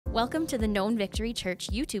Welcome to the Known Victory Church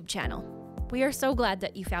YouTube channel. We are so glad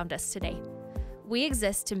that you found us today. We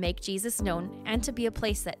exist to make Jesus known and to be a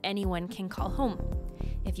place that anyone can call home.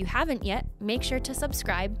 If you haven't yet, make sure to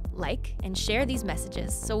subscribe, like, and share these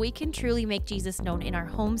messages so we can truly make Jesus known in our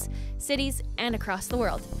homes, cities, and across the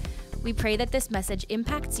world. We pray that this message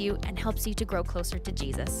impacts you and helps you to grow closer to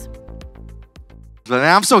Jesus.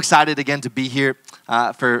 I'm so excited again to be here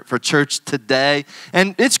for church today.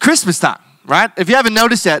 And it's Christmas time, right? If you haven't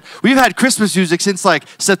noticed yet, we've had Christmas music since like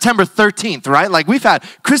September 13th, right? Like we've had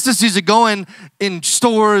Christmas music going in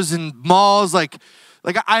stores and malls. Like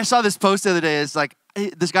I saw this post the other day. It's like,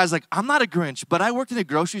 hey, this guy's like, I'm not a Grinch, but I worked in a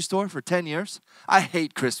grocery store for 10 years. I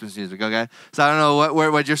hate Christmas music, okay? So I don't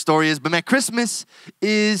know what your story is, but man, Christmas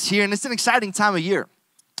is here, and it's an exciting time of year.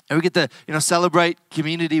 And we get to, celebrate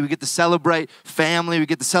community. We get to celebrate family. We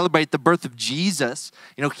get to celebrate the birth of Jesus,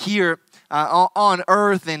 here on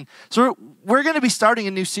earth. And so we're going to be starting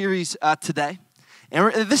a new series today.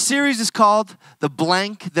 And this series is called The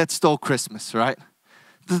Blank That Stole Christmas, right?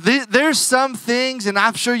 There's some things, and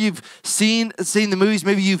I'm sure you've seen the movies.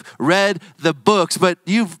 Maybe you've read the books, but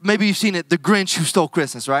maybe you've seen it, The Grinch Who Stole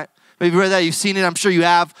Christmas, right? Maybe you read that, you've seen it, I'm sure you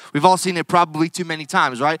have. We've all seen it probably too many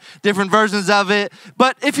times, right? Different versions of it.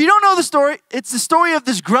 But if you don't know the story, it's the story of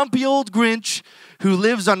this grumpy old Grinch who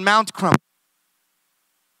lives on Mount Crump.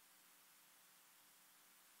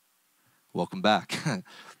 Welcome back.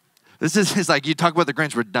 This is like, you talk about the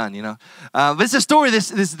Grinch, we're done, But it's a story,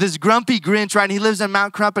 this grumpy Grinch, right? And he lives on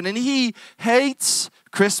Mount Crumpet, and he hates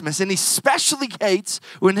Christmas, and he especially hates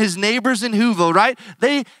when his neighbors in Whoville, right?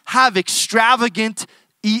 They have extravagant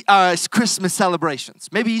Christmas celebrations.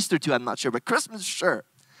 Maybe Easter too, I'm not sure, but Christmas, sure.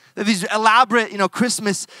 They have these elaborate,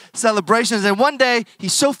 Christmas celebrations. And one day,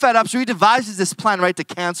 he's so fed up, so he devises this plan, right, to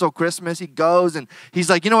cancel Christmas. He goes, and he's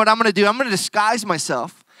like, you know what I'm going to do? I'm going to disguise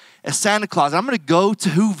myself as Santa Claus. I'm going to go to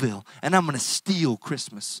Whoville, and I'm going to steal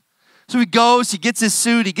Christmas. So he goes, he gets his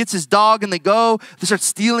suit, he gets his dog, and they start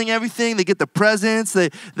stealing everything. They get the presents,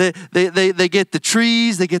 they get the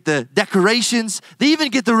trees, they get the decorations. They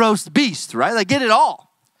even get the roast beast, right? They get it all.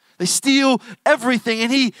 They steal everything,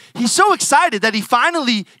 and he's so excited that he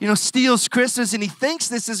finally, steals Christmas, and he thinks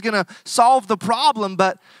this is going to solve the problem.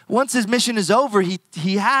 But once his mission is over, he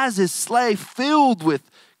has his sleigh filled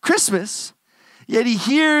with Christmas, yet he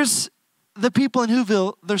hears the people in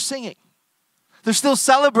Whoville, they're singing. They're still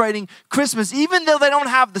celebrating Christmas, even though they don't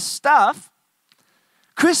have the stuff.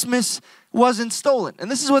 Christmas wasn't stolen.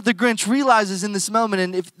 And this is what the Grinch realizes in this moment.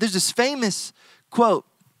 And there's this famous quote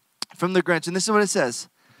from the Grinch, and this is what it says.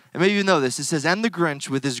 And maybe you know this. It says, and the Grinch,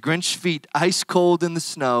 with his Grinch feet ice cold in the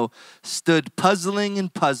snow, stood puzzling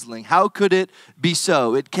and puzzling. How could it be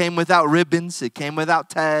so? It came without ribbons. It came without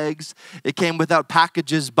tags. It came without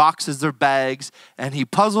packages, boxes, or bags. And he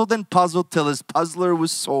puzzled and puzzled till his puzzler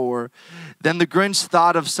was sore. Then the Grinch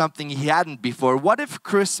thought of something he hadn't before. What if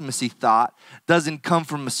Christmas, he thought, doesn't come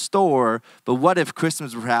from a store, but what if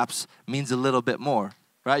Christmas perhaps means a little bit more?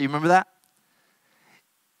 Right? You remember that?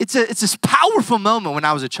 It's this powerful moment when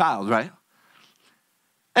I was a child, right?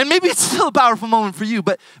 And maybe it's still a powerful moment for you,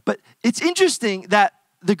 but it's interesting that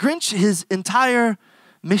the Grinch, his entire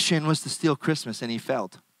mission was to steal Christmas, and he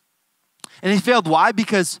failed. And he failed, why?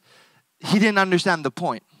 Because he didn't understand the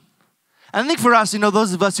point. And I think for us,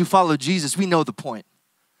 those of us who follow Jesus, we know the point.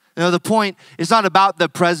 The point is not about the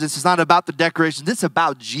presents. It's not about the decorations. It's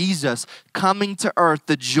about Jesus coming to earth,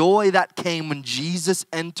 the joy that came when Jesus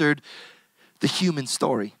entered the human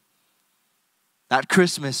story. That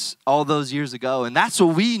Christmas all those years ago. And that's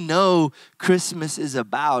what we know Christmas is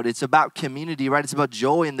about. It's about community, right? It's about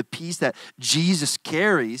joy and the peace that Jesus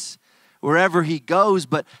carries wherever he goes.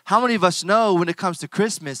 But how many of us know when it comes to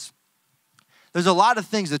Christmas, there's a lot of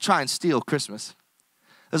things that try and steal Christmas.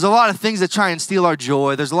 There's a lot of things that try and steal our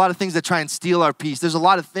joy. There's a lot of things that try and steal our peace. There's a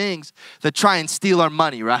lot of things that try and steal our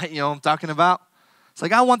money, right? You know what I'm talking about? It's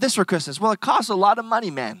like, I want this for Christmas. Well, it costs a lot of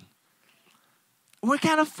money, man. We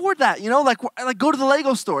can't afford that, like go to the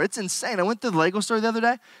Lego store. It's insane. I went to the Lego store the other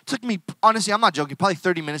day. It took me, honestly, I'm not joking, probably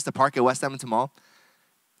 30 minutes to park at West Edmonton Mall.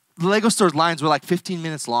 The Lego store's lines were like 15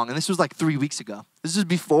 minutes long, and this was like 3 weeks ago. This was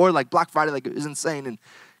before Black Friday, it was insane. And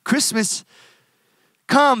Christmas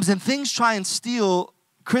comes, and things try and steal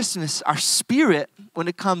Christmas, our spirit, when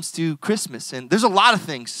it comes to Christmas. And there's a lot of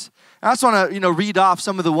things. And I just want to, read off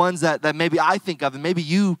some of the ones that maybe I think of, and maybe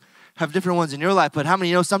you have different ones in your life, but how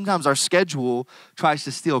many sometimes our schedule tries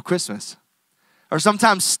to steal Christmas? Or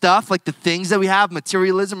sometimes stuff, like the things that we have,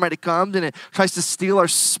 materialism, right, it comes and it tries to steal our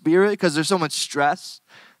spirit because there's so much stress,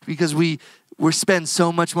 because we spend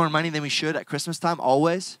so much more money than we should at Christmas time,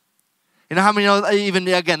 always. How many even,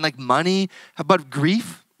 again, like money, how about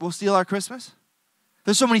grief will steal our Christmas?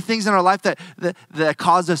 There's so many things in our life that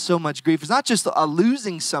cause us so much grief. It's not just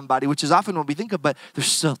losing somebody, which is often what we think of, but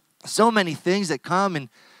there's so many things that come and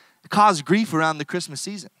cause grief around the Christmas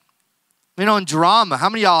season. You know, in drama, how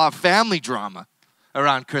many of y'all have family drama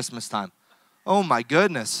around Christmas time? Oh my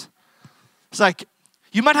goodness. It's like,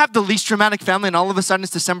 you might have the least traumatic family and all of a sudden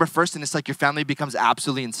it's December 1st and it's like your family becomes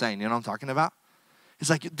absolutely insane. You know what I'm talking about? It's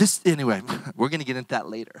like this, anyway, we're going to get into that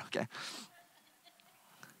later, okay?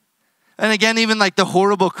 And again, even like the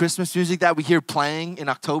horrible Christmas music that we hear playing in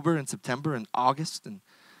October and September and August and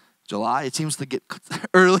July, it seems to get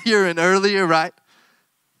earlier and earlier, right?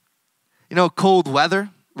 You know, cold weather,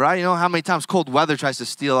 right? You know how many times cold weather tries to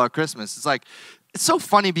steal our Christmas? It's like, it's so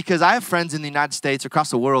funny because I have friends in the United States, across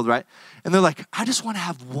the world, right? And they're like, I just want to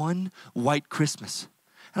have one white Christmas.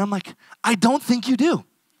 And I'm like, I don't think you do.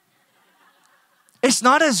 It's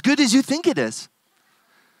not as good as you think it is.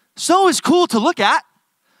 Snow is cool to look at.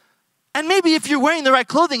 And maybe if you're wearing the right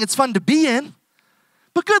clothing, it's fun to be in.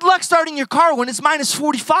 But good luck starting your car when it's minus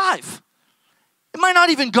 45. It might not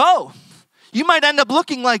even go. You might end up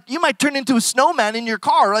looking like, you might turn into a snowman in your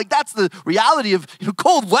car. Like that's the reality of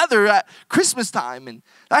cold weather at Christmas time. And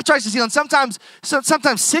that tries to steal. And sometimes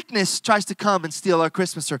sickness tries to come and steal our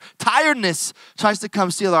Christmas. Or tiredness tries to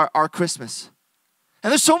come steal our Christmas.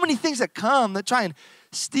 And there's so many things that come that try and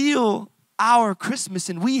steal our Christmas.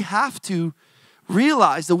 And we have to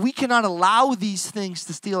realize that we cannot allow these things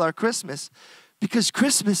to steal our Christmas. Because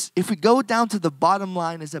Christmas, if we go down to the bottom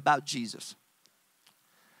line, is about Jesus.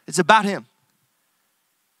 It's about him.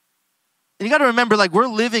 And you got to remember, like, we're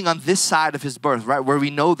living on this side of his birth, right? Where we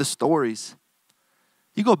know the stories.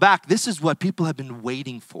 You go back, this is what people have been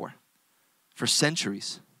waiting for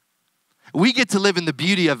centuries. We get to live in the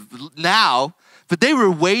beauty of now, but they were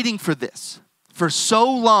waiting for this for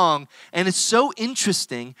so long. And it's so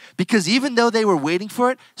interesting because even though they were waiting for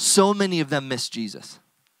it, so many of them missed Jesus.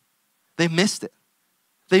 They missed it.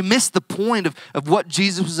 They missed the point of what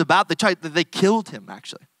Jesus was about. They killed him,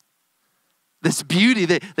 actually. This beauty,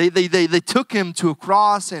 they took him to a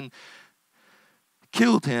cross and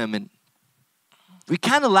killed him. And we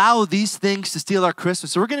can't allow these things to steal our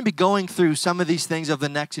Christmas. So we're going to be going through some of these things over the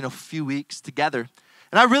next few weeks together.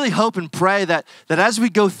 And I really hope and pray that as we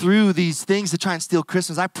go through these things to try and steal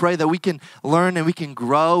Christmas, I pray that we can learn and we can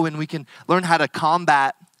grow and we can learn how to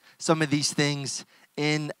combat some of these things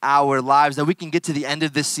in our lives, that we can get to the end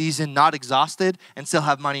of this season not exhausted and still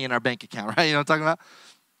have money in our bank account, right? You know what I'm talking about?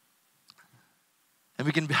 And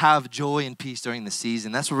we can have joy and peace during the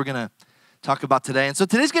season. That's what we're going to talk about today. And so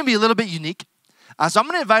today's going to be a little bit unique. So I'm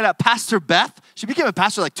going to invite out Pastor Beth. She became a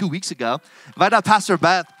pastor like 2 weeks ago. Invite out Pastor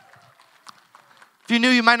Beth. If you're new,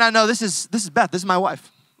 you might not know, this is Beth. This is my wife,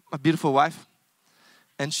 my beautiful wife.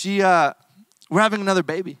 And we're having another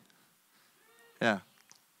baby. Yeah.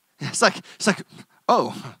 It's like,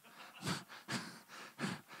 oh.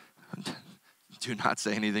 Do not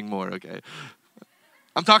say anything more, okay?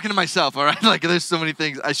 I'm talking to myself, all right? Like, there's so many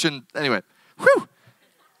things I shouldn't. Anyway, whew.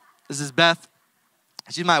 This is Beth.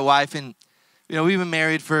 She's my wife, and, we've been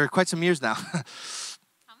married for quite some years now.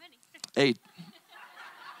 How many? 8.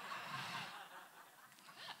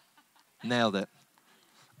 Nailed it.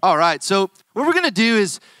 All right, so what we're going to do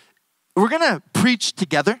is we're going to preach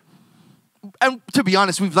together. And to be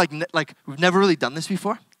honest, we've never really done this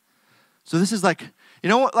before. So this is like,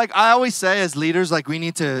 what? Like I always say as leaders, like we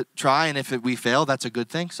need to try, and if we fail, that's a good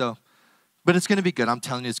thing. So, but it's going to be good. I'm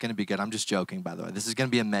telling you, it's going to be good. I'm just joking, by the way. This is going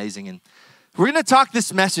to be amazing. And we're going to talk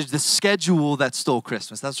this message, the schedule that stole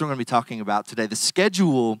Christmas. That's what we're going to be talking about today. The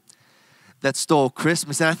schedule that stole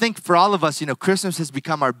Christmas. And I think for all of us, Christmas has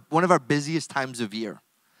become one of our busiest times of year,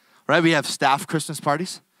 right? We have staff Christmas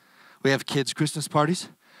parties. We have kids' Christmas parties.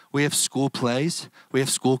 We have school plays. We have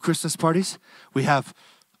school Christmas parties. We have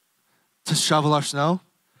to shovel our snow.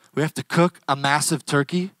 We have to cook a massive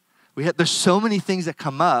turkey. There's so many things that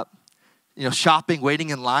come up, shopping, waiting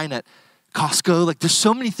in line at Costco. Like there's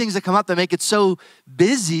so many things that come up that make it so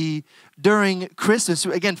busy during Christmas.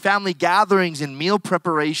 Again, family gatherings and meal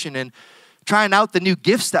preparation and trying out the new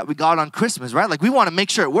gifts that we got on Christmas, right? Like we want to make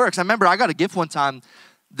sure it works. I remember I got a gift one time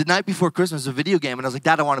the night before Christmas, a video game, and I was like,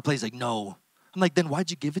 Dad, I want to play. He's like, no. I'm like, then why'd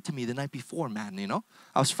you give it to me the night before, man?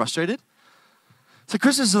 I was frustrated. So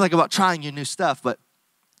Christmas is like about trying your new stuff.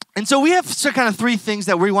 And so we have kind of 3 things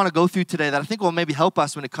that we want to go through today that I think will maybe help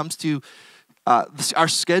us when it comes to our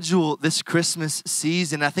schedule this Christmas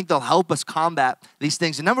season. I think they'll help us combat these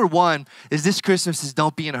things. And number 1 is this Christmas is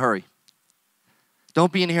don't be in a hurry.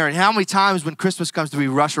 Don't be in a hurry. How many times when Christmas comes do we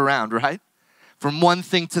rush around, right? From one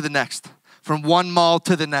thing to the next. From one mall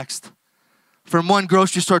to the next. From one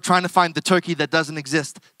grocery store trying to find the turkey that doesn't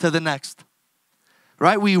exist to the next.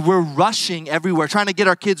 right? We're rushing everywhere, trying to get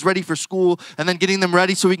our kids ready for school and then getting them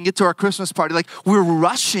ready so we can get to our Christmas party. Like, we're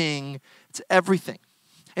rushing to everything.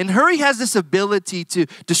 And hurry has this ability to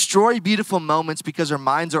destroy beautiful moments because our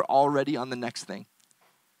minds are already on the next thing.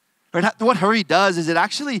 Right? What hurry does is it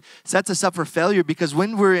actually sets us up for failure, because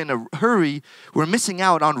when we're in a hurry, we're missing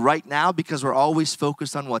out on right now because we're always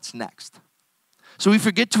focused on what's next. So we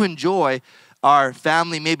forget to enjoy our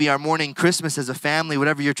family, maybe our morning Christmas as a family,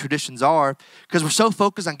 whatever your traditions are, because we're so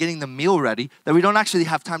focused on getting the meal ready that we don't actually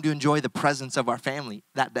have time to enjoy the presence of our family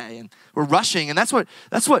that day. And we're rushing, and that's what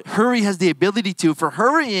hurry has the ability to. If we're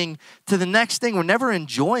hurrying to the next thing, we're never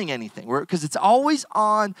enjoying anything, because it's always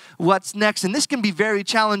on what's next. And this can be very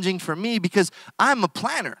challenging for me because I'm a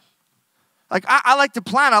planner. Like, I like to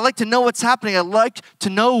plan. I like to know what's happening. I like to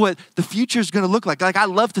know what the future is going to look like. Like, I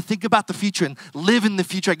love to think about the future and live in the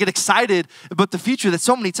future. I get excited about the future that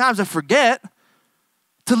so many times I forget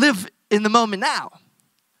to live in the moment now.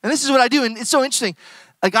 And this is what I do. And it's so interesting.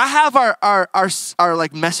 Like, I have our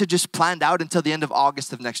like messages planned out until the end of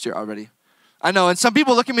August of next year already. I know. And some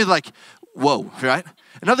people look at me like, whoa, right?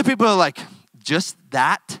 And other people are like, just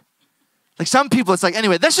that? Like, some people, it's like,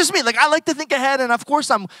 anyway, that's just me. Like, I like to think ahead, and of course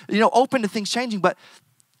I'm, open to things changing, but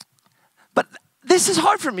this is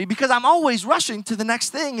hard for me because I'm always rushing to the next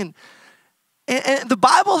thing. And the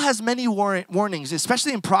Bible has many warnings,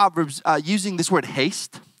 especially in Proverbs, using this word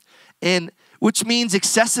haste, which means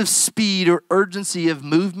excessive speed or urgency of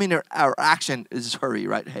movement or action is hurry,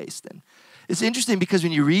 right? Haste. And it's interesting because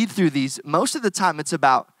when you read through these, most of the time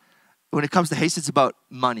when it comes to haste, it's about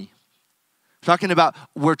money. Talking about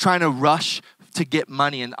we're trying to rush to get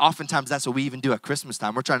money, and oftentimes that's what we even do at Christmas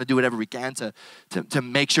time. We're trying to do whatever we can to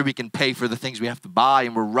make sure we can pay for the things we have to buy,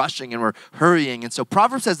 and we're rushing and we're hurrying. And so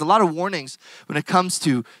Proverbs has a lot of warnings when it comes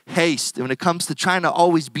to haste, and when it comes to trying to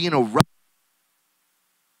always be in a rush.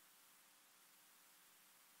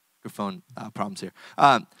 Microphone problems here.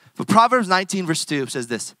 But Proverbs 19 verse 2 says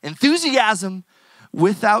this: enthusiasm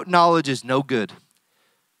without knowledge is no good.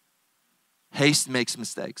 Haste makes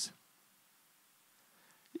mistakes.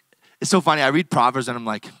 It's so funny. I read Proverbs and I'm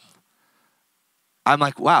like,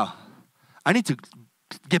 wow, I need to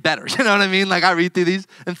get better. You know what I mean? Like, I read through these.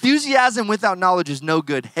 Enthusiasm without knowledge is no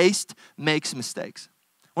good. Haste makes mistakes.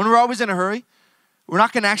 When we're always in a hurry, we're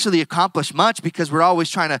not going to actually accomplish much because we're always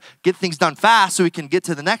trying to get things done fast so we can get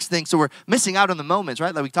to the next thing. So we're missing out on the moments,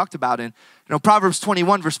 right? Like we talked about. And Proverbs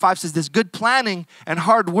 21 verse 5 says this: good planning and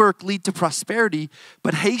hard work lead to prosperity,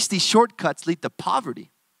 but hasty shortcuts lead to poverty.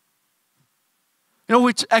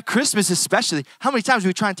 Which at Christmas especially, how many times do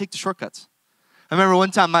we try and take the shortcuts? I remember one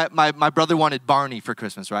time my brother wanted Barney for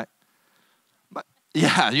Christmas, right?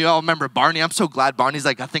 Yeah, you all remember Barney. I'm so glad Barney's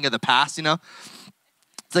like a thing of the past,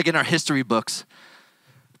 It's like in our history books.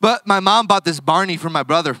 But my mom bought this Barney for my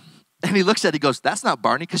brother. And he looks at it, he goes, that's not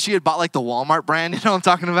Barney, because she had bought like the Walmart brand, you know what I'm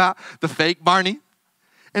talking about? The fake Barney.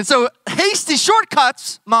 And so hasty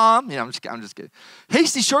shortcuts, Mom, I'm just kidding.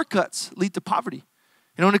 Hasty shortcuts lead to poverty.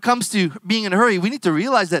 When it comes to being in a hurry, we need to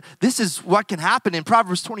realize that this is what can happen. In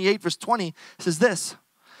Proverbs 28, verse 20, it says this: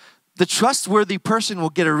 the trustworthy person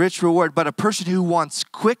will get a rich reward, but a person who wants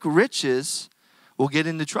quick riches will get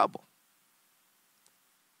into trouble.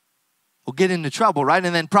 Right?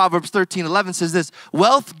 And then Proverbs 13:11 says this: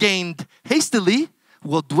 wealth gained hastily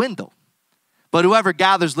will dwindle, but whoever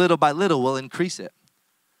gathers little by little will increase it.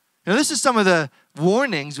 This is some of the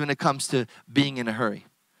warnings when it comes to being in a hurry.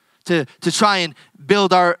 To try and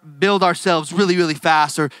build ourselves really, really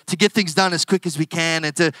fast, or to get things done as quick as we can,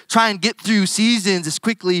 and to try and get through seasons as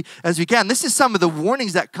quickly as we can. This is some of the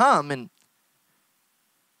warnings that come. And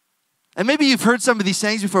maybe you've heard some of these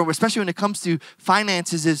sayings before, especially when it comes to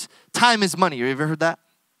finances, is time is money. You ever heard that?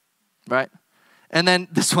 Right? And then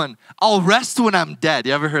this one, I'll rest when I'm dead.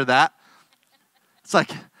 You ever heard that? It's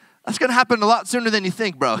like, that's going to happen a lot sooner than you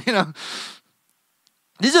think, bro.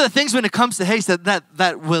 These are the things when it comes to haste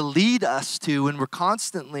that will lead us to when we're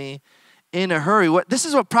constantly in a hurry. This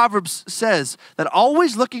is what Proverbs says, that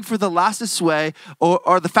always looking for the fastest way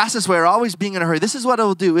or the fastest way, or always being in a hurry. This is what it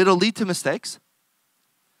will do. It'll lead to mistakes.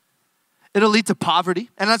 It'll lead to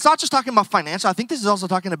poverty. And it's not just talking about financial. I think this is also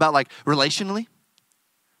talking about like relationally.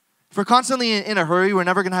 If we're constantly in a hurry, we're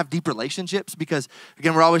never going to have deep relationships because,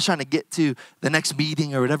 again, we're always trying to get to the next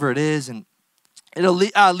meeting or whatever it is. And it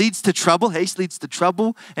leads to trouble. Haste leads to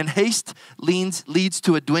trouble, and haste leads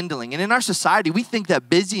to a dwindling. And in our society, we think that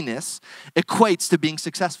busyness equates to being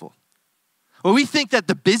successful. Well, we think that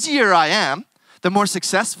the busier I am, the more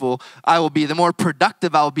successful I will be, the more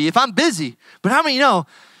productive I will be if I'm busy. But how many know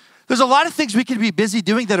there's a lot of things we can be busy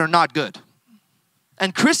doing that are not good?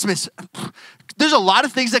 And Christmas, there's a lot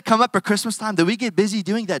of things that come up at Christmas time that we get busy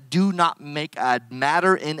doing that do not make a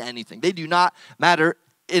matter in anything. They do not matter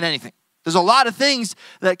in anything. There's a lot of things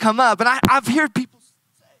that come up, and I've heard people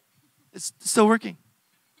say, it's still working.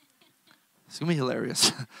 It's going to be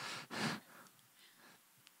hilarious.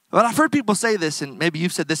 But I've heard people say this, and maybe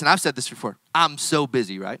you've said this, and I've said this before. I'm so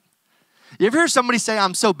busy, right? You ever hear somebody say,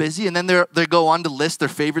 I'm so busy, and then they go on to list their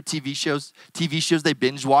favorite TV shows they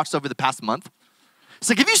binge watched over the past month? It's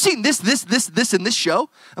like, have you seen this, and this show?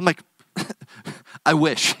 I'm like, I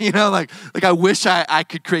wish, like I wish I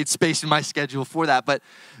could create space in my schedule for that. But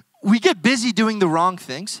we get busy doing the wrong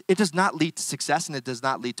things. It does not lead to success, and it does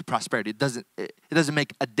not lead to prosperity. It doesn't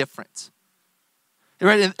make a difference.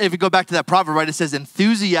 Right? If you go back to that proverb, right, it says,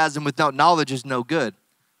 enthusiasm without knowledge is no good.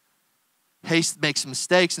 Haste makes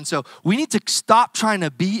mistakes. And so we need to stop trying to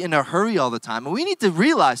be in a hurry all the time. And we need to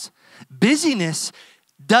realize busyness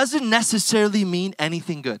doesn't necessarily mean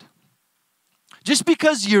anything good. Just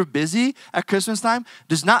because you're busy at Christmas time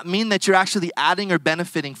does not mean that you're actually adding or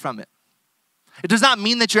benefiting from it. It does not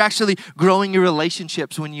mean that you're actually growing your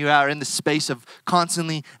relationships when you are in the space of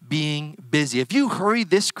constantly being busy. If you hurry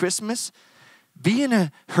this Christmas, be in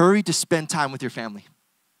a hurry to spend time with your family.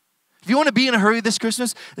 If you want to be in a hurry this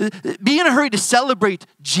Christmas, be in a hurry to celebrate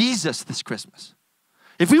Jesus this Christmas.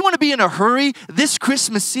 If we want to be in a hurry this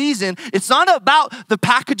Christmas season, it's not about the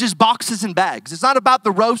packages, boxes, and bags. It's not about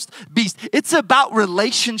the roast beast. It's about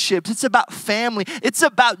relationships. It's about family. It's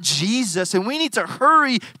about Jesus. And we need to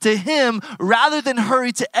hurry to him rather than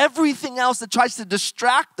hurry to everything else that tries to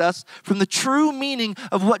distract us from the true meaning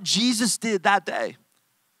of what Jesus did that day.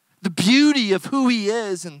 The beauty of who he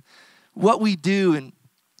is and what we do. And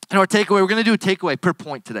our takeaway, we're going to do a takeaway per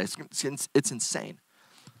point today. It's insane.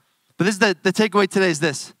 But this is the takeaway today is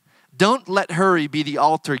this. Don't let hurry be the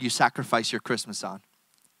altar you sacrifice your Christmas on.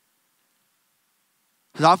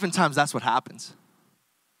 Because oftentimes that's what happens.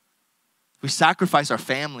 We sacrifice our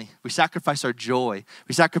family. We sacrifice our joy.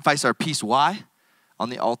 We sacrifice our peace. Why? On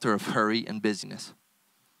the altar of hurry and busyness.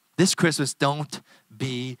 This Christmas, don't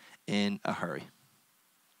be in a hurry.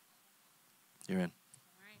 You're in.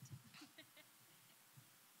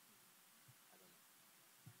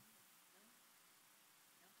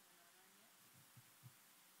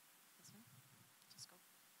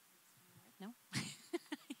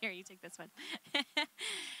 Here, you take this one.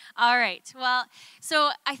 All right. Well, so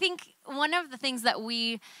I think one of the things that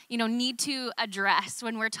we, need to address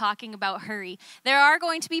when we're talking about hurry, there are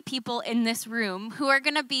going to be people in this room who are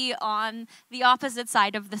going to be on the opposite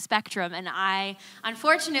side of the spectrum. And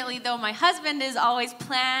unfortunately, though my husband is always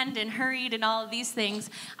planned and hurried and all of these things,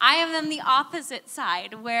 I am on the opposite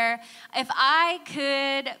side where if I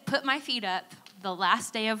could put my feet up the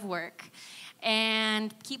last day of work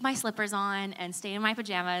and keep my slippers on and stay in my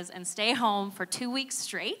pajamas and stay home for 2 weeks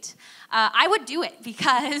straight, I would do it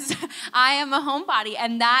because I am a homebody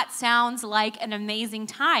and that sounds like an amazing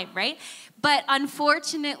time, right? But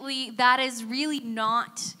unfortunately, that is really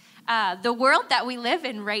not the world that we live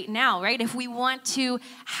in right now, right? If we want to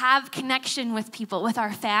have connection with people, with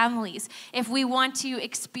our families, if we want to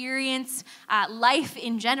experience life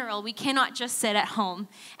in general, we cannot just sit at home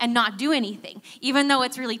and not do anything, even though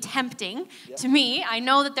it's really tempting to me. I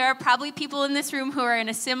know that there are probably people in this room who are in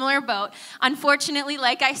a similar boat. Unfortunately,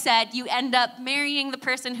 like I said, you end up marrying the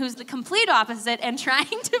person who's the complete opposite and trying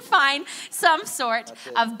to find some sort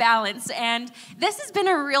of balance. And this has been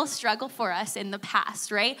a real struggle for us in the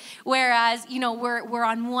past, right? Whereas, we're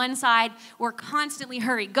on one side, we're constantly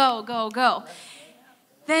hurry, go, go, go.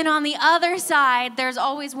 Then on the other side, there's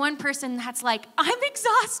always one person that's like, I'm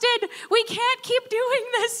exhausted. We can't keep doing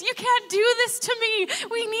this. You can't do this to me.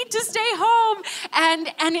 We need to stay home.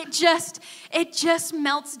 And it just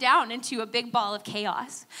melts down into a big ball of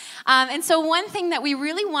chaos. And so one thing that we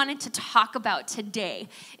really wanted to talk about today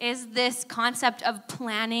is this concept of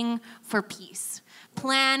planning for peace.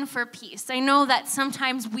 Plan for peace. I know that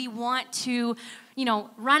sometimes we want to,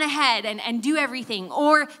 run ahead and do everything,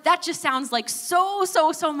 or that just sounds like so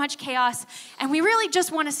much chaos, and we really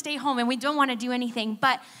just want to stay home and we don't want to do anything,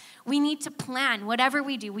 but we need to plan. Whatever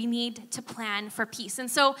we do, we need to plan for peace.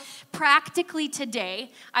 And so practically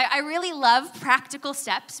today, I really love practical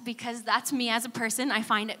steps because that's me as a person. I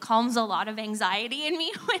find it calms a lot of anxiety in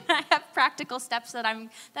me when I have practical steps that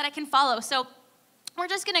I can follow. So we're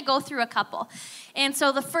just going to go through a couple. And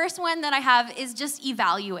so the first one that I have is just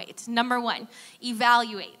evaluate. Number one,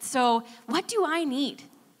 evaluate. So what do I need?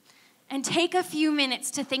 and take a few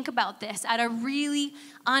minutes to think about this at a really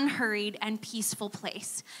unhurried and peaceful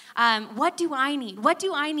place. What do I need? What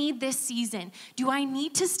do I need this season? Do I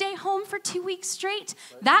need to stay home for 2 weeks straight?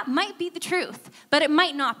 That might be the truth, but it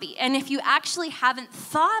might not be. And if you actually haven't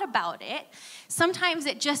thought about it, sometimes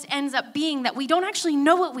it just ends up being that we don't actually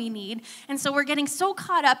know what we need. And so we're getting so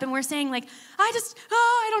caught up and we're saying like,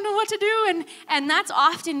 I don't know what to do. And that's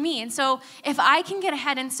often me. And so if I can get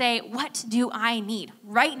ahead and say, what do I need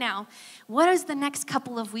right now? What does the next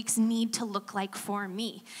couple of weeks need to look like for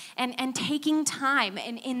me? And taking time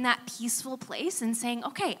in that peaceful place and saying,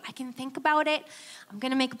 okay, I can think about it. I'm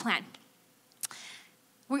going to make a plan.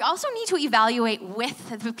 We also need to evaluate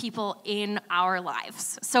with the people in our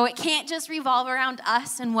lives. So it can't just revolve around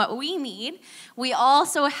us and what we need. We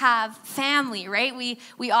also have family, right?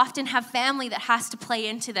 We often have family that has to play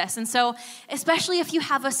into this. And so especially if you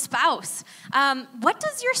have a spouse, what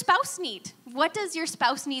does your spouse need? What does your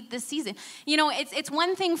spouse need this season? You know, it's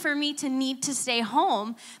one thing for me to need to stay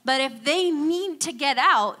home, but if they need to get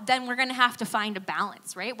out, then we're going to have to find a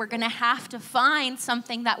balance, right? We're going to have to find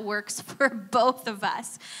something that works for both of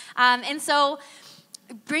us. And so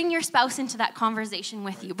bring your spouse into that conversation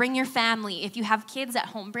with you. Bring your family. If you have kids at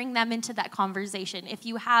home, bring them into that conversation. If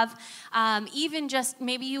you have even just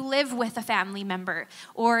maybe you live with a family member,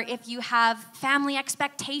 or if you have family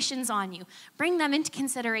expectations on you, bring them into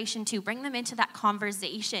consideration too. Bring them into that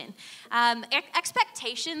conversation.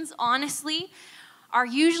 Expectations, honestly, are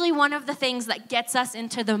usually one of the things that gets us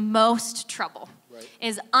into the most trouble. Right.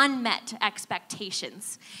 Is unmet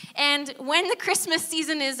expectations. And when the Christmas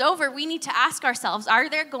season is over, we need to ask ourselves, are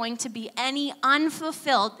there going to be any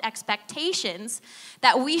unfulfilled expectations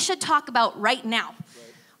that we should talk about right now?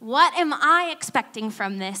 Right. What am I expecting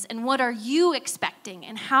from this, and what are you expecting,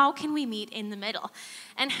 and how can we meet in the middle?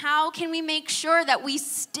 And how can we make sure that we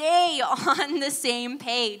stay on the same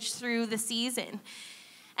page through the season?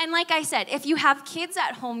 And like I said, if you have kids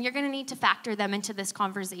at home, you're going to need to factor them into this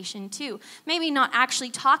conversation too. Maybe not actually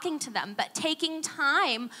talking to them, but taking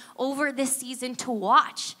time over this season to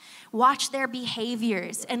watch their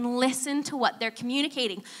behaviors and listen to what they're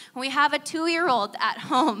communicating. We have a 2-year-old at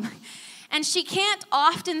home, and she can't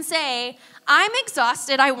often say, I'm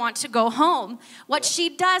exhausted, I want to go home. What she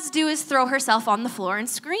does do is throw herself on the floor and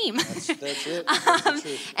scream. That's it.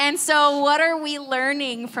 That's and so what are we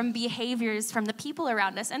learning from behaviors from the people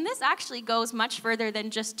around us? And this actually goes much further than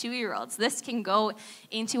just 2-year-olds. This can go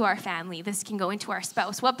into our family. This can go into our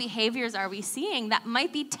spouse. What behaviors are we seeing that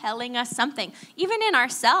might be telling us something, even in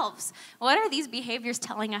ourselves? What are these behaviors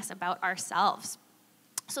telling us about ourselves?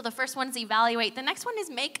 So the first one is evaluate. The next one is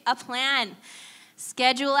make a plan.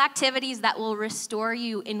 Schedule activities that will restore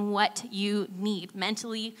you in what you need,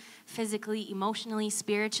 mentally, physically, emotionally,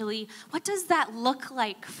 spiritually. What does that look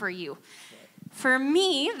like for you? For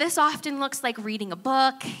me, this often looks like reading a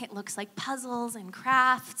book. It looks like puzzles and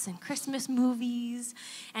crafts and Christmas movies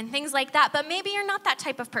and things like that. But maybe you're not that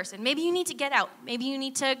type of person. Maybe you need to get out. Maybe you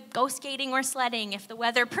need to go skating or sledding if the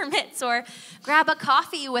weather permits, or grab a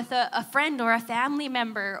coffee with a friend or a family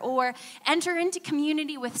member, or enter into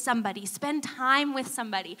community with somebody, spend time with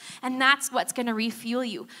somebody, and that's what's going to refuel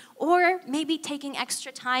you. Or maybe taking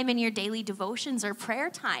extra time in your daily devotions or prayer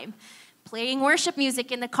time. Playing worship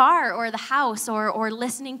music in the car or the house, or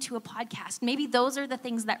listening to a podcast. Maybe those are the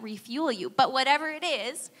things that refuel you. But whatever it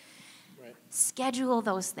is, right, schedule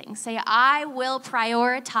those things. Say, I will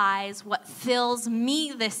prioritize what fills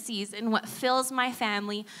me this season, what fills my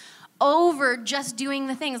family, over just doing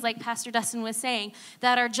the things, like Pastor Dustin was saying,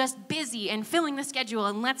 that are just busy and filling the schedule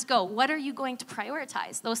and let's go. What are you going to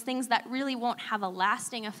prioritize? Those things that really won't have a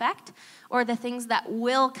lasting effect, or the things that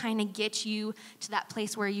will kind of get you to that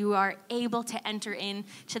place where you are able to enter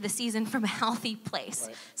into the season from a healthy place.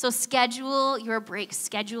 Right. So schedule your breaks,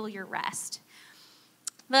 schedule your rest.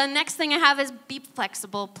 The next thing I have is be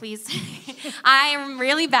flexible, please. I am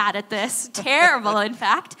really bad at this, terrible, in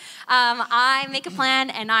fact. I make a plan,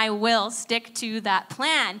 and I will stick to that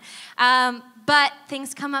plan. But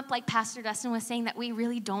things come up, like Pastor Dustin was saying, that we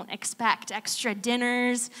really don't expect. Extra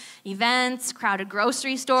dinners, events, crowded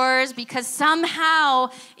grocery stores, because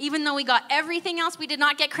somehow, even though we got everything else, we did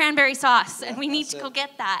not get cranberry sauce, and we need to go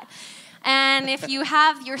get that. And if you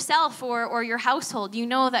have yourself or your household, you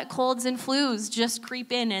know that colds and flus just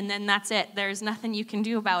creep in, and then that's it. There's nothing you can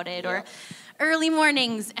do about it. Yeah. Or early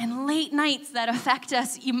mornings and late nights that affect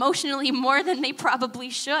us emotionally more than they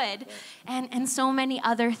probably should, and so many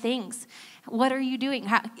other things. What are you doing?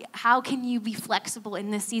 How can you be flexible in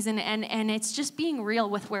this season? And it's just being real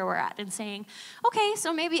with where we're at and saying, okay,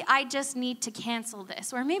 so maybe I just need to cancel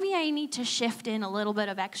this, or maybe I need to shift in a little bit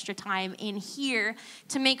of extra time in here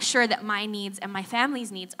to make sure that my needs and my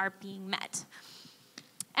family's needs are being met.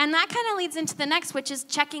 And that kind of leads into the next, which is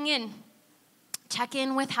checking in. Check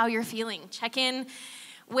in with how you're feeling. Check in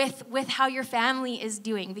with how your family is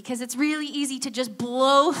doing, because it's really easy to just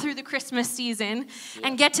blow through the Christmas season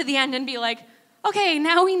and get to the end and be like, okay,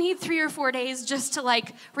 now we need 3 or 4 days just to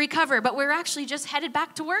like recover, but we're actually just headed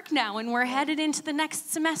back to work now, and we're headed into the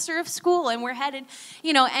next semester of school, and we're headed,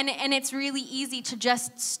 and it's really easy to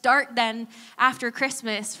just start then after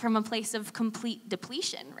Christmas from a place of complete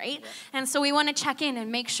depletion, right? Yeah. And so we want to check in and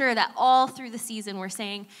make sure that all through the season we're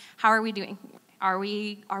saying, how are we doing? Are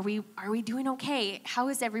we doing okay? How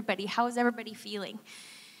is everybody feeling?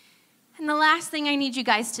 And the last thing I need you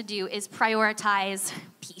guys to do is prioritize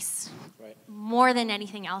peace. Right. More than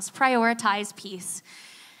anything else, prioritize peace.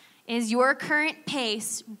 Is your current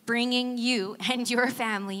pace bringing you and your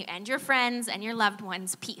family and your friends and your loved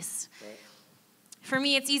ones peace? Right. For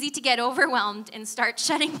me, it's easy to get overwhelmed and start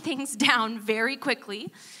shutting things down very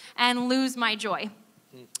quickly and lose my joy.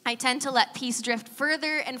 I tend to let peace drift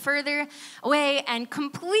further and further away and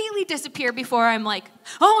completely disappear before I'm like,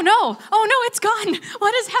 oh no, it's gone.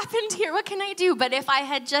 What has happened here? What can I do? But if I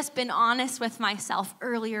had just been honest with myself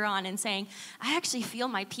earlier on and saying, I actually feel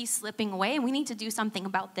my peace slipping away and we need to do something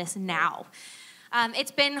about this now.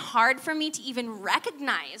 It's been hard for me to even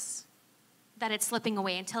recognize that it's slipping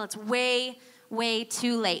away until it's way, way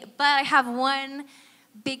too late. But I have one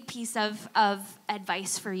big piece of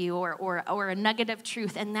advice for you, or a nugget of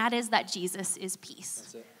truth, and that is that Jesus is peace.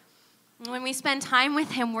 That's it. When we spend time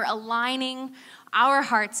with him, we're aligning our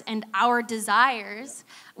hearts and our desires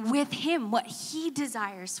with him, what he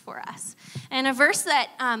desires for us. And a verse that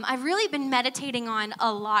I've really been meditating on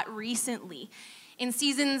a lot recently in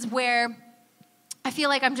seasons where I feel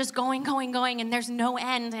like I'm just going, and there's no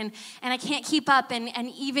end, and I can't keep up, and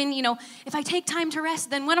even, if I take time to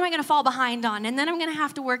rest, then what am I going to fall behind on? And then I'm going to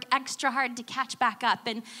have to work extra hard to catch back up,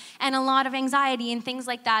 and a lot of anxiety and things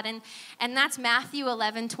like that, and that's Matthew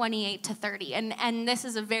 11:28-30, and this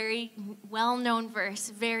is a very well-known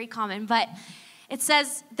verse, very common, but it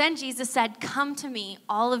says, then Jesus said, come to me,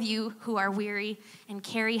 all of you who are weary and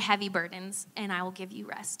carry heavy burdens, and I will give you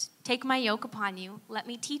rest. Take my yoke upon you. Let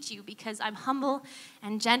me teach you, because I'm humble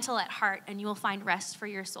and gentle at heart, and you will find rest for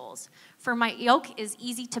your souls. For my yoke is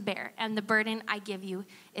easy to bear, and the burden I give you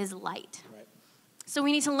is light. Right. So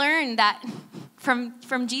we need to learn that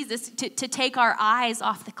from Jesus to take our eyes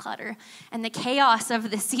off the clutter and the chaos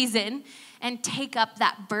of the season and take up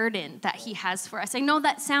that burden that he has for us. I know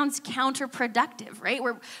that sounds counterproductive, right?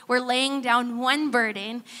 We're laying down one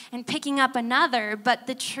burden and picking up another, but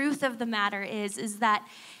the truth of the matter is that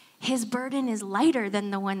his burden is lighter than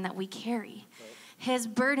the one that we carry. His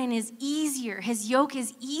burden is easier. His yoke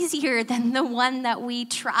is easier than the one that we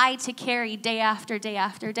try to carry day after day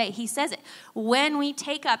after day. He says it. When we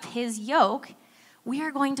take up his yoke, we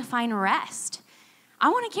are going to find rest. I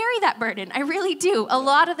want to carry that burden. I really do. A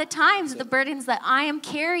lot of the times, the burdens that I am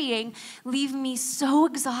carrying leave me so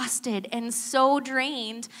exhausted and so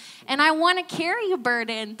drained. And I want to carry a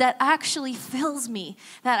burden that actually fills me,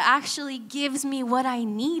 that actually gives me what I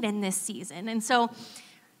need in this season. And so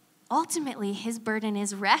ultimately, his burden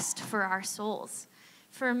is rest for our souls.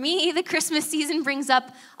 For me, the Christmas season brings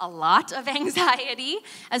up a lot of anxiety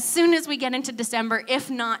as soon as we get into December, if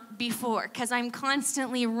not before, because I'm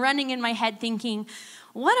constantly running in my head thinking,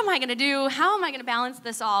 what am I going to do? How am I going to balance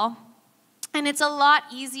this all? And it's a lot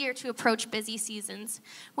easier to approach busy seasons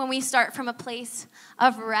when we start from a place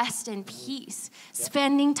of rest and peace,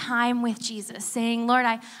 spending time with Jesus, saying, Lord,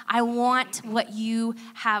 I want what you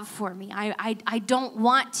have for me. I don't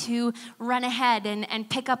want to run ahead and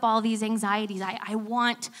pick up all these anxieties. I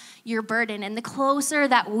want your burden. And the closer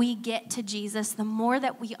that we get to Jesus, the more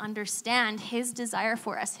that we understand his desire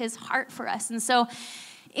for us, his heart for us. And so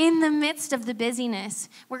in the midst of the busyness,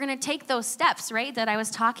 we're going to take those steps, right, that I was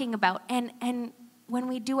talking about. And when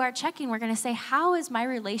we do our check-in, we're going to say, how is my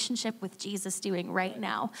relationship with Jesus doing right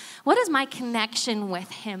now? What is my connection with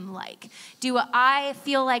him like? Do I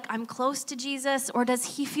feel like I'm close to Jesus, or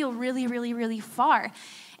does he feel really, really, really far?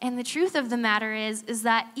 And the truth of the matter is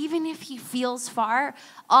that even if he feels far,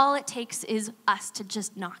 all it takes is us to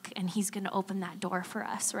just knock, and he's going to open that door for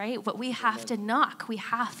us, right? But we have to knock. We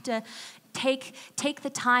have to take the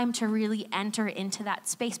time to really enter into that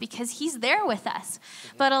space because he's there with us.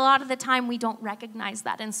 But a lot of the time we don't recognize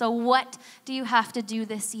that. And so what do you have to do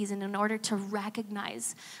this season in order to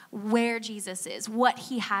recognize where Jesus is, what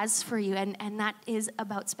he has for you? And that is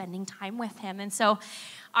about spending time with him. And so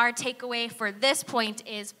our takeaway for this point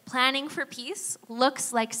is planning for peace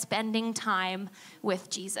looks like spending time with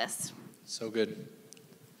Jesus. So good.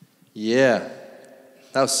 Yeah,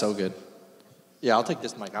 that was so good. Yeah, I'll take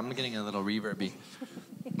this mic. I'm getting a little reverby,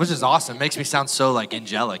 which is awesome. Makes me sound so like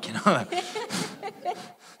angelic, you know.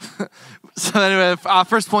 So anyway,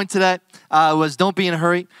 first point today was don't be in a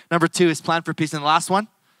hurry. Number 2 is plan for peace, and the last one,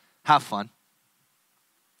 have fun.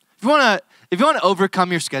 If you want to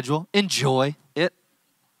overcome your schedule, enjoy it.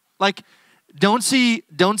 Like, don't see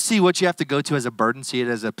what you have to go to as a burden. See it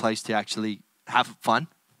as a place to actually have fun.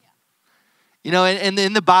 Yeah. You know, and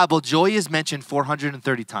in the Bible, joy is mentioned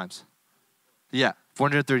 430 times. Yeah,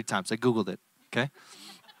 430 times. I Googled it, okay?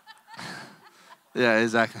 Yeah,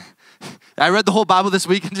 exactly. I read the whole Bible this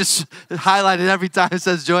week and just highlighted every time it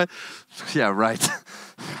says joy. Yeah, right.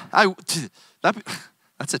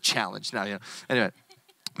 That's a challenge now, you know. Anyway.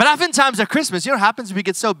 But oftentimes at Christmas, you know what happens? We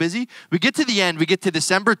get so busy. We get to the end. We get to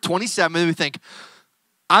December 27th, and we think,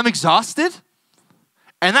 I'm exhausted.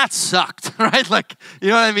 And that sucked, right? Like, you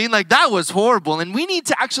know what I mean? Like, that was horrible. And we need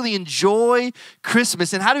to actually enjoy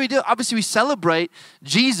Christmas. And how do we do it? Obviously, we celebrate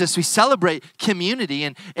Jesus. We celebrate community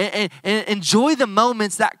and enjoy the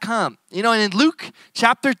moments that come. You know, and in Luke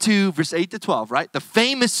chapter 2, verse 8 to 12, right? The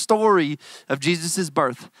famous story of Jesus'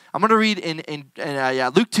 birth. I'm going to read in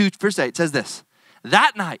Luke 2, verse 8. It says this.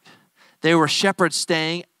 That night, there were shepherds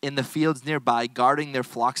staying in the fields nearby, guarding their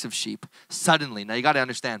flocks of sheep. Suddenly, now you got to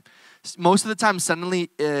understand, most of the time,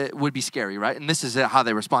 suddenly would be scary, right? And this is how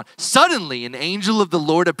they respond. Suddenly, an angel of the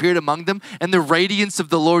Lord appeared among them, and the radiance of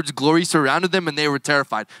the Lord's glory surrounded them, and they were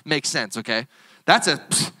terrified. Makes sense, okay? That's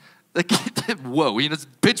whoa. You know, it's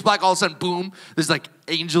pitch black, all of a sudden, boom. There's like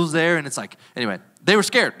angels there, and it's like, anyway, they were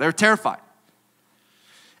scared. They were terrified.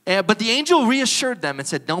 But the angel reassured them and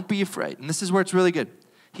said, don't be afraid. And this is where it's really good.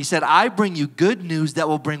 He said, I bring you good news that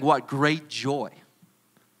will bring what? Great joy.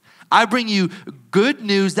 I bring you good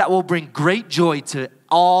news that will bring great joy to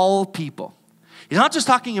all people. He's not just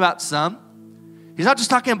talking about some. He's not just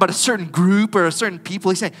talking about a certain group or a certain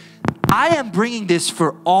people. He's saying, I am bringing this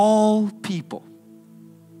for all people.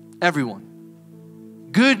 Everyone.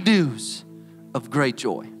 Good news of great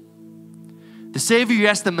joy. The Savior,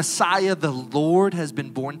 yes, the Messiah, the Lord has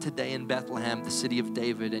been born today in Bethlehem, the city of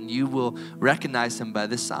David, and you will recognize him by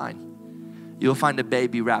this sign. You'll find a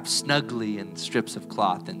baby wrapped snugly in strips of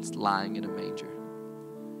cloth and lying in a manger.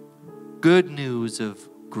 Good news of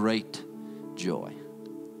great joy.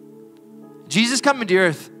 Jesus coming to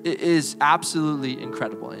earth is absolutely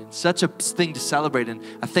incredible and such a thing to celebrate and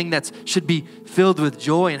a thing that should be filled with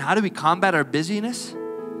joy. And how do we combat our busyness?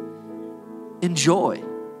 In joy.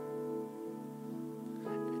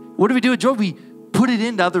 What do we do with joy? We put it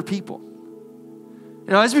into other people.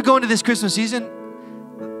 You know, as we go into this Christmas season,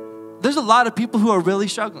 there's a lot of people who are really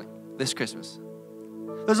struggling this Christmas.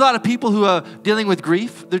 There's a lot of people who are dealing with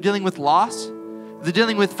grief. They're dealing with loss. They're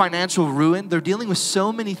dealing with financial ruin. They're dealing with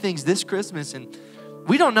so many things this Christmas, and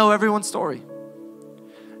we don't know everyone's story.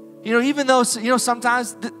 You know, even though, you know,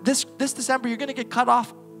 sometimes this December, you're going to get cut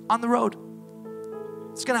off on the road.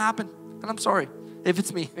 It's going to happen, and I'm sorry if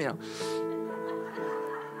it's me, you know.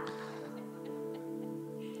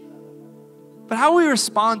 But how we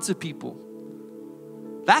respond to people,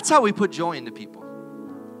 that's how we put joy into people.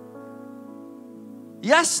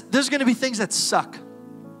 Yes, there's going to be things that suck.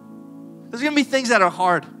 There's going to be things that are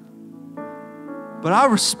hard. But our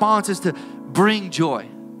response is to bring joy.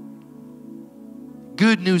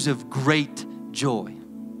 Good news of great joy.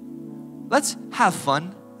 Let's have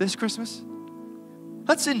fun this Christmas.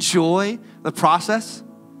 Let's enjoy the process.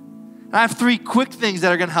 And I have 3 quick things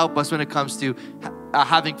that are going to help us when it comes to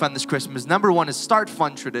having fun this Christmas. Number 1 is start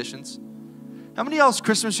fun traditions. How many of y'all's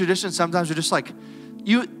Christmas traditions sometimes are just like,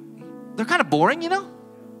 they're kind of boring, you know?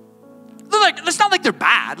 They're like, it's not like they're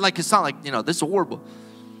bad. Like, it's not like, you know, this is horrible.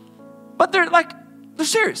 But they're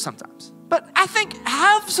serious sometimes. But I think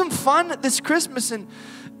have some fun this Christmas. And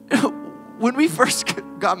when we first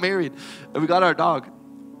got married and we got our dog,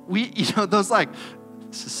 those like,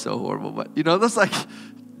 this is so horrible, but you know,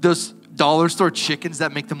 those dollar store chickens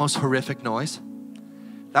that make the most horrific noise.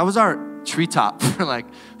 That was our treetop for like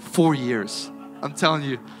 4 years. I'm telling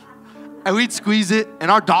you. And we'd squeeze it, and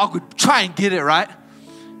our dog would try and get it, right?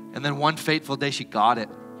 And then one fateful day, she got it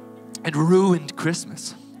and ruined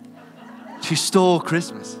Christmas. She stole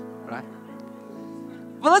Christmas, right?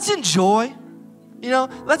 But let's enjoy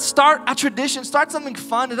Let's start a tradition. Start something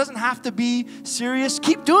fun. It doesn't have to be serious.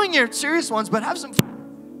 Keep doing your serious ones, but have some fun.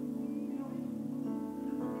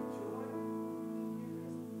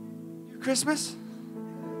 Your Christmas.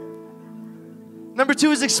 Number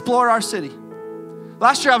 2 is explore our city.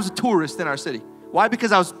 Last year I was a tourist in our city. Why?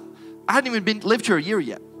 Because I hadn't even lived here a year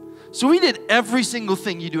yet. So we did every single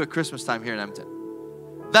thing you do at Christmas time here in Edmonton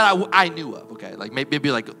that I knew of, okay? Like maybe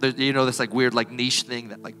like, this like weird like niche thing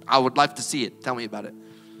that like I would love to see it. Tell me about it.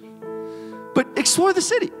 But explore the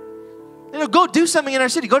city. Go do something in our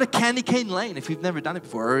city. Go to Candy Cane Lane if you've never done it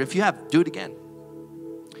before, or if you have, do it again.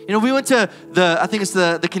 We went to I think it's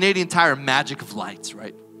the Canadian Tire Magic of Lights,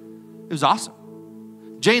 right? It was awesome.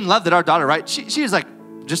 Jane loved it, our daughter, right? She was like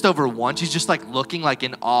just over 1. She's just like looking like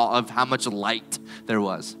in awe of how much light there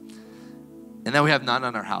was. And then we have none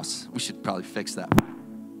on our house. We should probably fix that.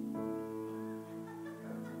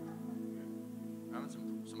 We're having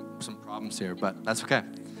some problems here, but that's okay.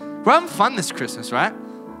 We're having fun this Christmas, right?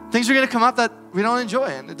 Things are going to come up that we don't enjoy,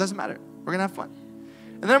 and it doesn't matter. We're going to have fun.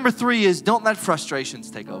 And then number 3 is don't let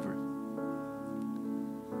frustrations take over.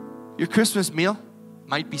 Your Christmas meal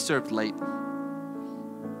might be served late.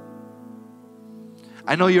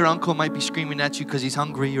 I know your uncle might be screaming at you because he's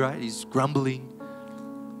hungry, right? He's grumbling.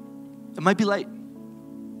 It might be late.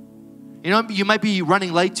 You might be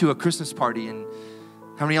running late to a Christmas party, and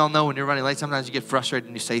how many of y'all know when you're running late, sometimes you get frustrated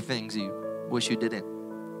and you say things you wish you didn't.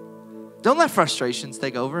 Don't let frustrations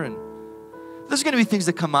take over, and there's going to be things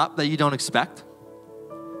that come up that you don't expect,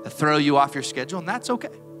 that throw you off your schedule, and that's okay.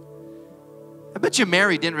 I bet you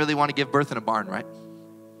Mary didn't really want to give birth in a barn, right?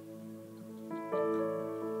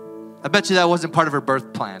 I bet you that wasn't part of her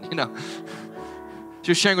birth plan, She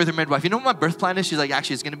was sharing with her midwife, what my birth plan is? She's like,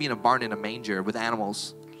 actually, it's going to be in a barn in a manger with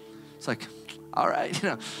animals. It's like, all right,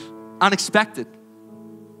 unexpected.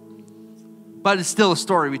 But it's still a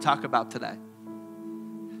story we talk about today.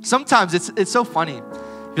 Sometimes it's so funny.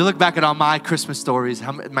 If you look back at all my Christmas stories,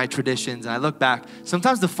 my traditions, and I look back,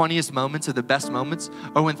 sometimes the funniest moments or the best moments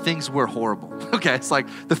are when things were horrible. Okay, it's like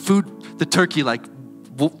the turkey like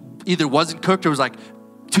either wasn't cooked or was like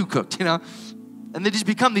too cooked, And they just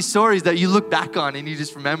become these stories that you look back on and you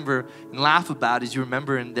just remember and laugh about as you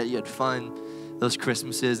remember and that you had fun those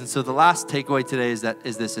Christmases. And so the last takeaway today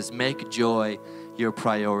is make joy your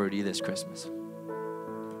priority this Christmas.